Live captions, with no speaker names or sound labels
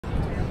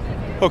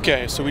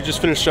Okay, so we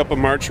just finished up a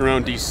march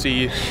around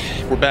DC.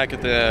 We're back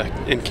at the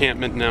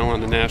encampment now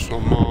on the National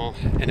Mall,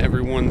 and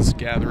everyone's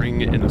gathering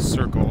in a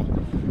circle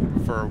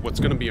for what's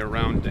going to be a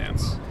round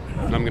dance.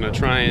 And I'm going to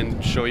try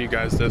and show you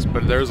guys this,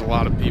 but there's a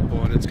lot of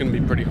people and it's going to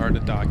be pretty hard to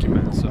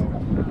document, so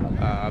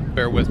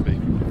bear with me.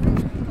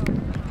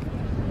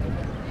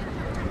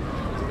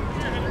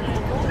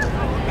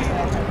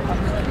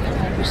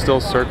 We're still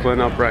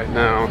circling up right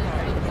now.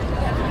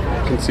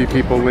 You can see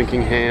people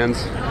linking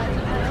hands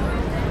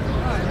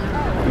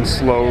and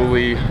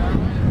slowly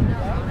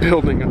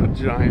building a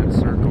giant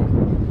circle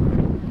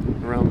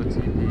around the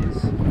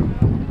TVs.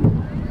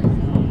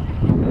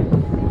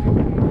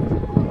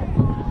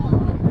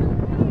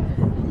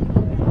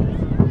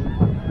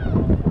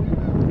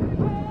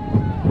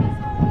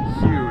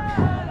 Huge.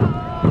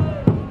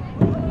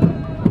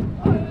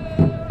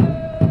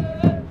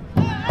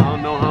 I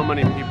don't know how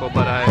many people,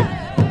 but I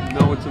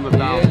know it's in the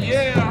thousands.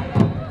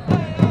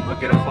 Yeah. We'll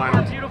get a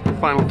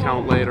final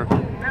count later.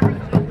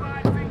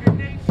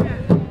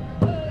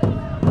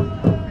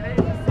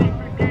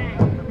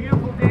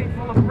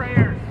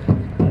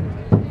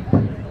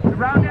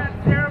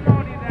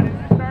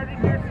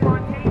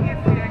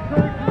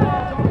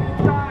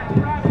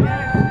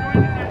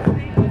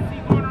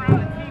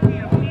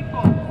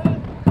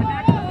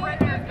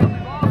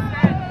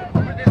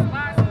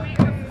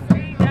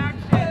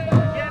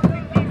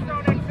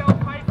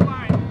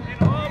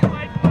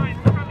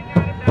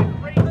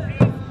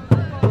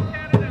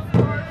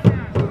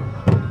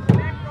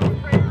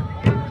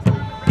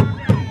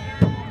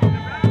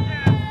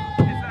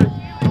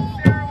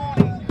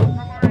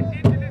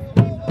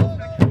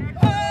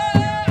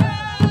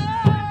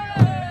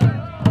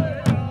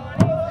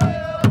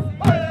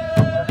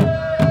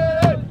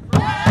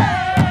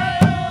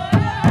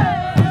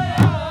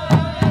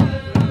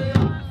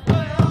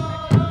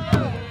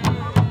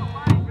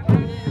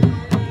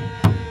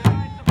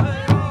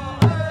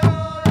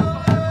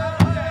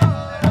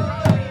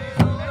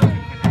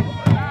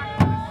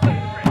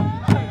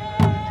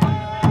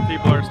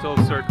 Still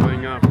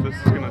circling up. This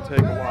is going to take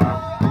a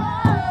while.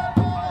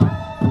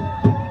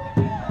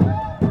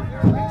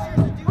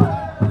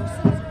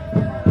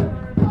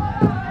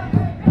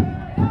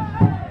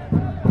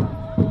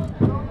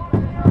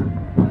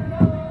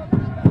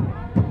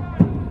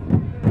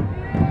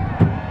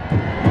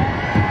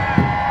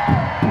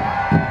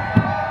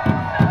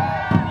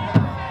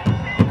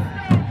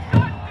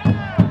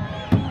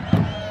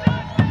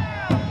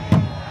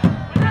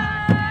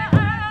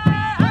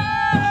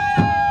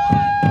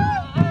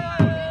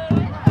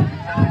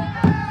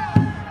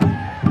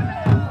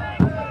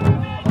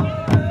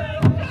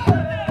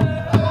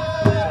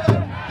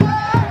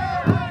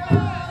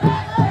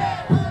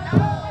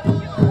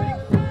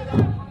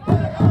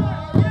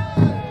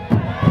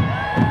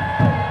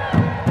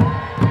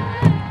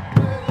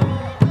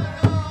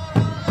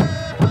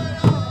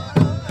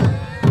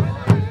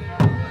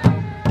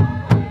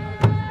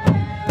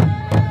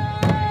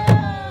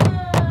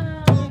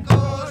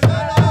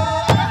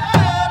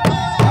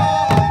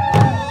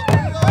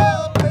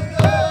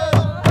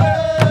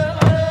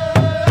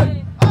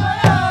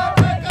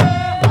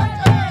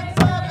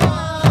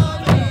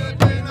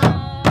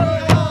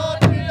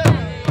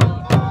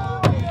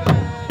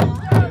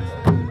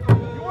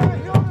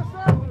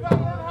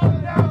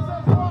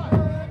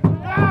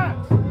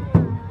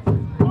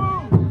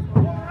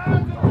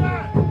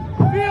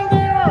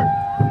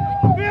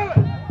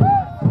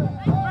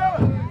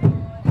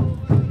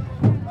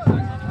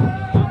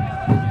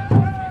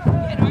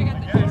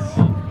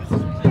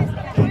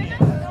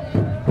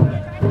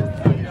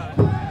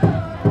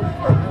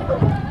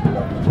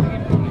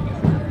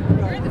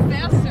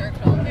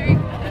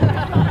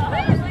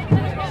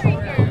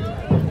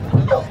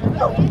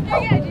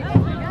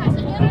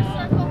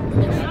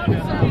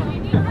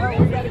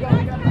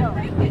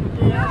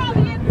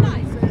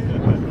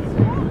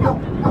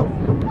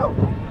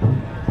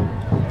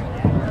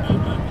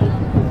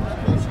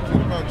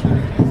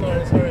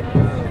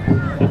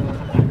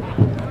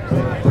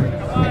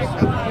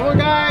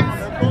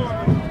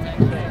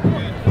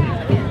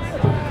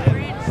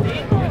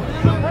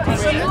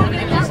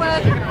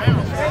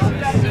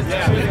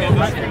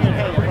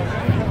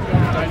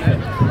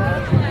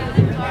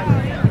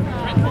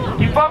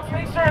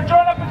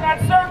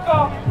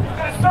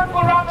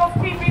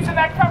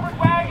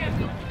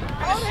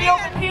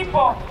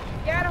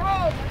 Get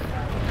home.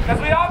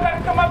 Because we all got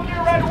to come up here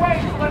right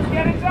away, so let's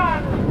get it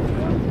done.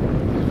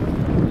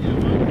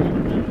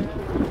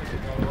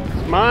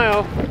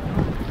 Smile.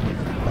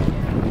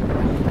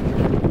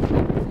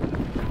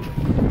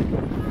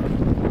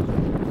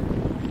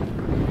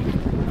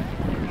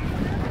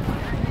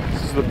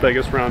 This is the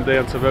biggest round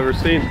dance I've ever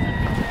seen.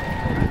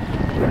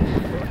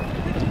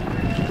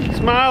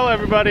 Smile,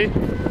 everybody.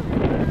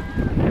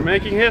 You're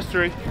making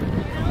history.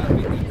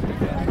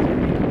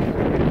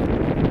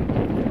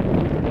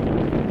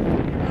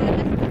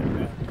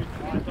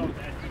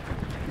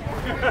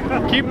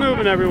 Keep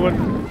moving,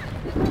 everyone.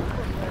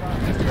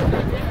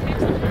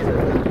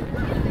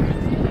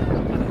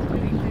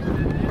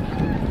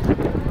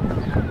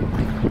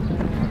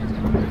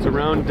 a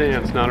round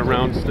dance, not a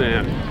round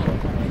stand.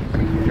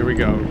 Here we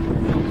go.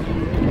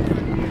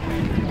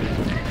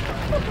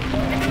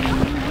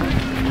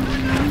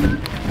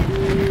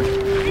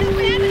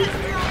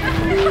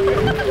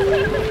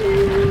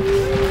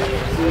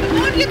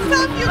 Don't get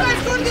stuff, you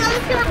guys go to the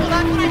other circle,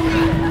 that's what I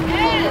think.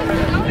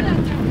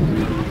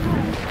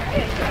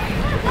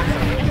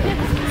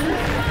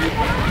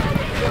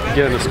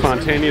 Again, a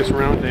spontaneous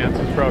round dance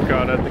broke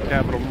out at the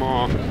Capitol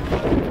Mall.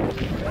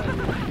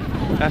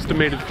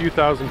 Estimated few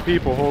thousand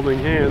people holding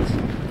hands.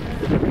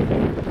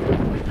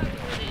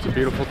 It's a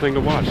beautiful thing to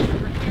watch.